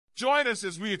Join us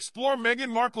as we explore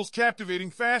Meghan Markle's captivating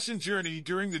fashion journey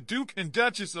during the Duke and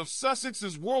Duchess of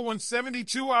Sussex's whirlwind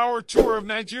 72-hour tour of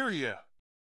Nigeria.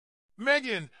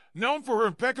 Meghan, known for her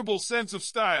impeccable sense of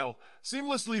style,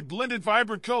 seamlessly blended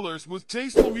vibrant colors with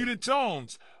tasteful muted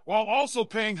tones, while also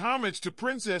paying homage to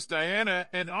Princess Diana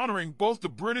and honoring both the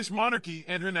British monarchy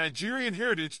and her Nigerian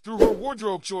heritage through her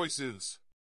wardrobe choices.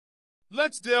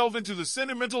 Let's delve into the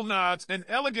sentimental nods and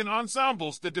elegant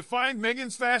ensembles that define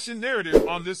Meghan's fashion narrative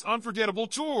on this unforgettable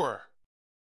tour.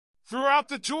 Throughout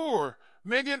the tour,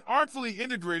 Meghan artfully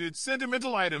integrated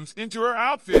sentimental items into her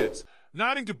outfits,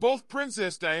 nodding to both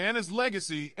Princess Diana's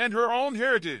legacy and her own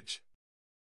heritage.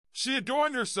 She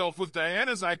adorned herself with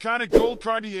Diana's iconic gold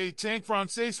Cartier Tank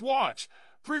Française watch,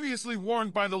 previously worn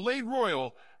by the late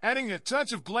royal, adding a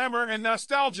touch of glamour and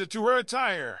nostalgia to her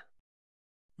attire.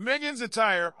 Meghan's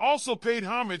attire also paid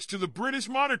homage to the British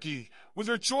monarchy, with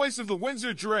her choice of the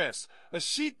Windsor dress, a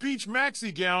chic peach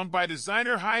maxi gown by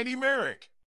designer Heidi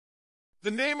Merrick. The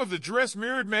name of the dress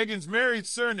mirrored Meghan's married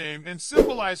surname and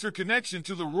symbolized her connection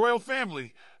to the royal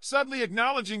family, subtly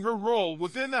acknowledging her role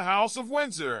within the House of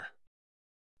Windsor.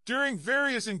 During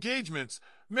various engagements,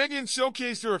 Meghan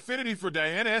showcased her affinity for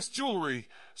Diana's jewelry,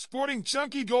 sporting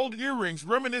chunky gold earrings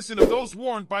reminiscent of those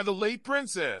worn by the late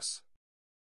princess.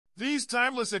 These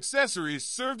timeless accessories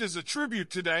served as a tribute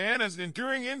to Diana's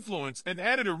enduring influence and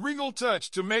added a regal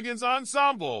touch to Meghan's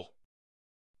ensemble.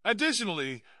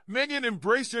 Additionally, Meghan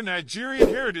embraced her Nigerian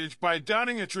heritage by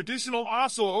donning a traditional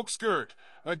Aso oak skirt,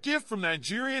 a gift from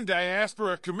Nigerian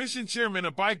diaspora commission chairman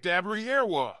Abike Dabiri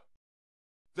Erwa.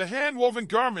 The hand-woven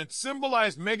garment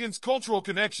symbolized Meghan's cultural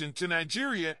connection to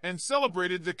Nigeria and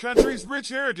celebrated the country's rich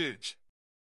heritage.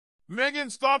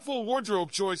 Meghan's thoughtful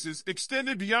wardrobe choices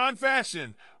extended beyond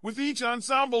fashion, with each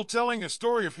ensemble telling a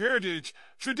story of heritage,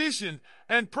 tradition,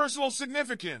 and personal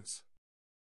significance.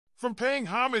 From paying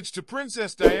homage to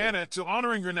Princess Diana to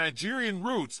honoring her Nigerian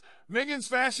roots, Meghan's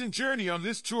fashion journey on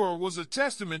this tour was a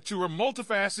testament to her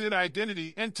multifaceted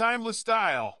identity and timeless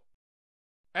style.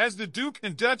 As the Duke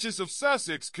and Duchess of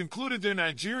Sussex concluded their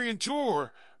Nigerian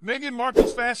tour, Meghan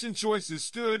Markle's fashion choices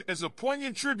stood as a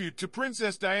poignant tribute to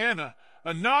Princess Diana,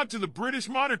 a nod to the British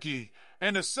monarchy,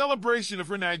 and a celebration of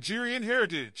her Nigerian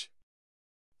heritage.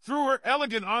 Through her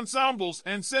elegant ensembles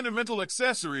and sentimental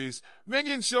accessories,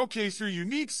 Meghan showcased her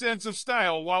unique sense of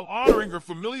style while honoring her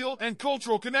familial and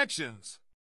cultural connections.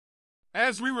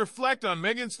 As we reflect on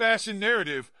Meghan's fashion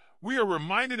narrative, we are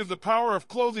reminded of the power of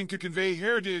clothing to convey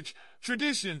heritage,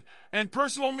 tradition, and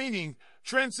personal meaning,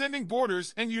 transcending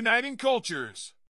borders and uniting cultures.